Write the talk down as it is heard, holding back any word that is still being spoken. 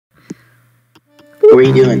What are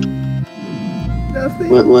you doing? Nothing.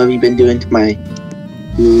 What have you been doing to my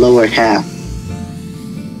lower half?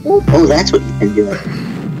 Boop. Oh, that's what you've been doing.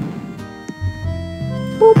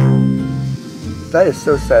 Boop. That is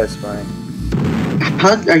so satisfying.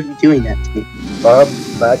 How are you doing that to me?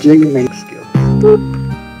 Magic skills. Boop.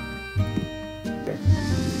 Okay.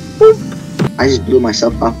 Boop. I just blew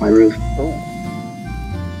myself off my roof. Oh.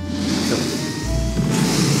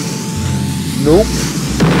 Nope.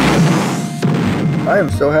 I am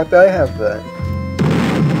so happy I have that.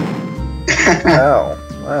 Wow.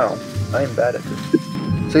 Wow. I am bad at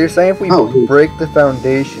this. So you're saying if we break the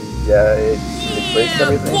foundation, yeah, it breaks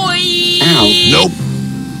everything? Ow. Nope.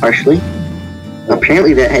 Partially.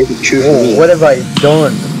 Apparently that had to be true for me. What have I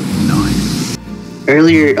done? Nice.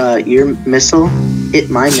 Earlier, your missile hit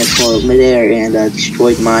my missile midair and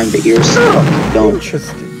destroyed mine, but yours don't.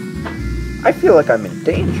 Interesting. I feel like I'm in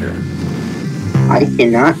danger. I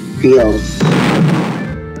cannot feel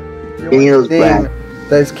any of those black.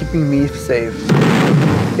 That is keeping me safe.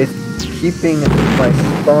 It's keeping my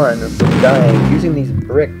spawn from dying using these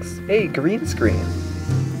bricks. Hey, green screen.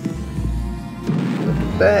 Look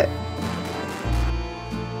at that.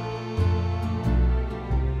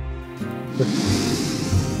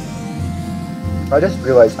 I just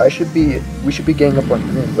realized we should be ganging up on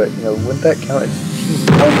green, but you know, wouldn't that count as team?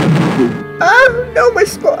 Oh no, my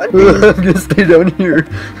spawn! I'm gonna stay down here.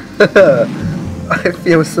 I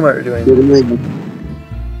feel smart doing it.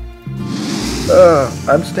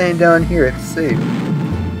 I'm staying down here, it's safe.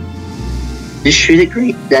 Just shoot it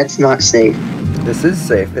green. That's not safe. This is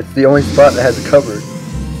safe. It's the only spot that has it covered.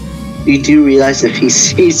 You do realize if he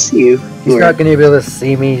sees you... He's not gonna be able to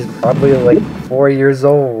see me. He's probably like 4 years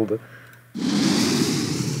old.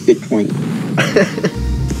 Good point.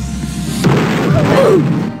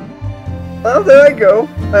 Well, there I go.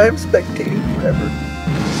 I'm spectating forever.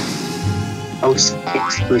 Oh,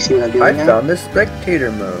 can you see what I'm doing now? I found the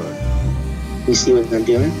spectator mode. Can you see what I'm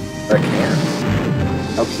doing? I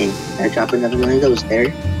can. Okay, I drop another one of those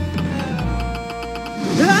there.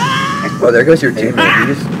 Oh, there goes your teammate.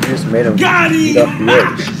 You just made him beat off the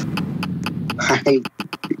edge.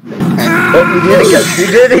 Oh, you did it again. You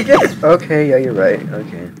did it again. Okay, yeah, you're right.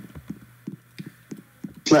 Okay.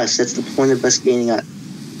 Plus, that's the point of us gaining up.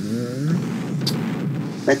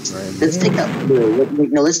 Let's take out blue.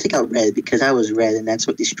 No, let's take out red because I was red and that's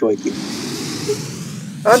what destroyed you.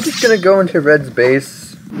 I'm just gonna go into red's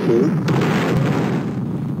base. Blue?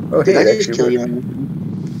 Oh, Did hey, I just kill you on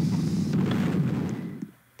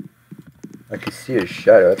I can see his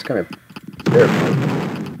shadow. That's kind of terrible.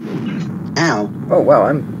 Ow. Oh wow,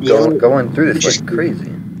 I'm going through this like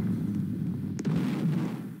crazy.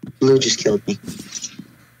 Blue just killed me.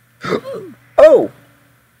 Oh!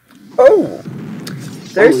 Oh!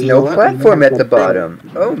 There's no what? platform at the bottom.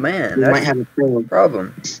 Oh man, We that's might have a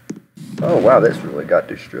problem. Oh wow, this really got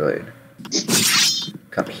destroyed.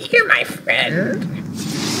 Come here, my friend.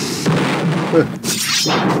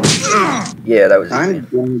 Yeah, that was I'm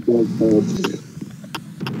going to go.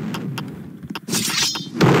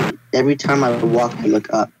 Every time I walk, I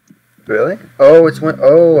look up. Really? Oh, it's one.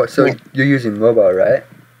 Oh, so Yeah. you're using mobile, right?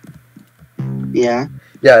 Yeah.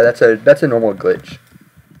 Yeah, that's a normal glitch.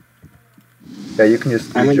 Yeah, you can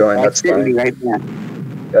just rejoin. That's I'll be fine. right back.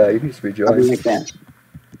 Yeah, you can just I'll be rejoin. right back.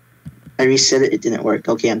 I reset it. It didn't work.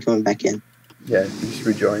 Okay, I'm coming back in. Yeah, you just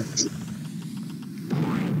rejoin.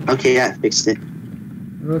 Okay, yeah, I fixed it.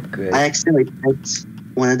 Oh, good. I accidentally typed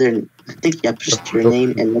one of their. I think you just your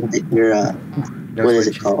name and looked at your what is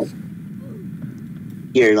it called?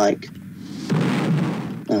 Your like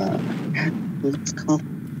what's it called?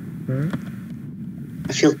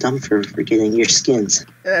 I feel dumb for forgetting your skins.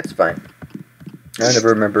 Yeah, that's fine. I never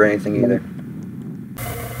remember anything either.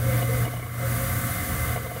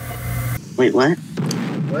 Wait, what?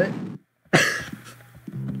 What?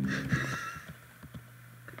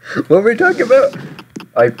 What were we talking about?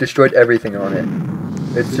 I destroyed everything on it.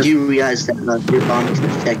 It's Did just you realize that your bomb can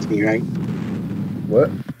affect me, right?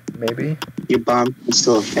 what? Maybe. Your bomb can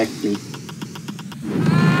still affect me.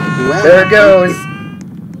 Well, There it goes.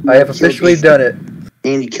 I have officially done it.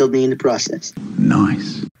 And you killed me in the process.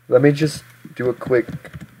 Nice. Let me just do a quick.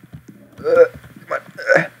 Come on.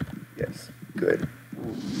 Yes. Good.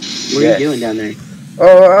 What are you doing down there?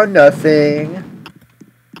 Oh, nothing.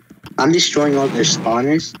 I'm destroying all their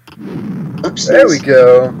spawners. Oops. There we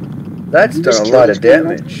go. That's You done just a lot killed of this guy?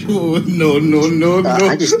 damage. Oh, no, no, no, no.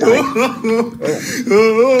 I just died.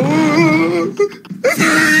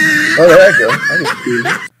 Oh, there I go.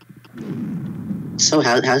 So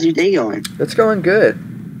how's your day going? It's going good.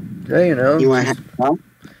 Yeah, you know. You want to have fun?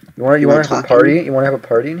 You want to have a talk party? You want to have a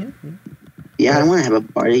party in here? Yeah, I want to have a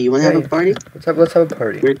party. You want to have a party? Let's have a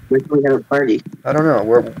party. Where can we have a party? I don't know.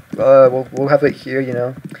 We'll have it here. You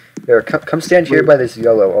know. Here, come stand here by this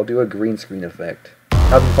yellow. I'll do a green screen effect.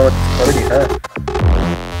 Having fun with this party, huh?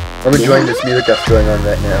 I'm enjoying this music that's going on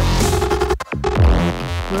right now.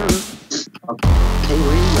 Okay,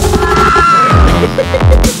 where are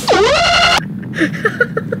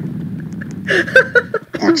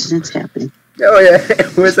you? Accidents happen. Oh yeah,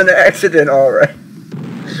 it was an accident, alright.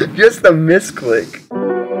 Just a misclick.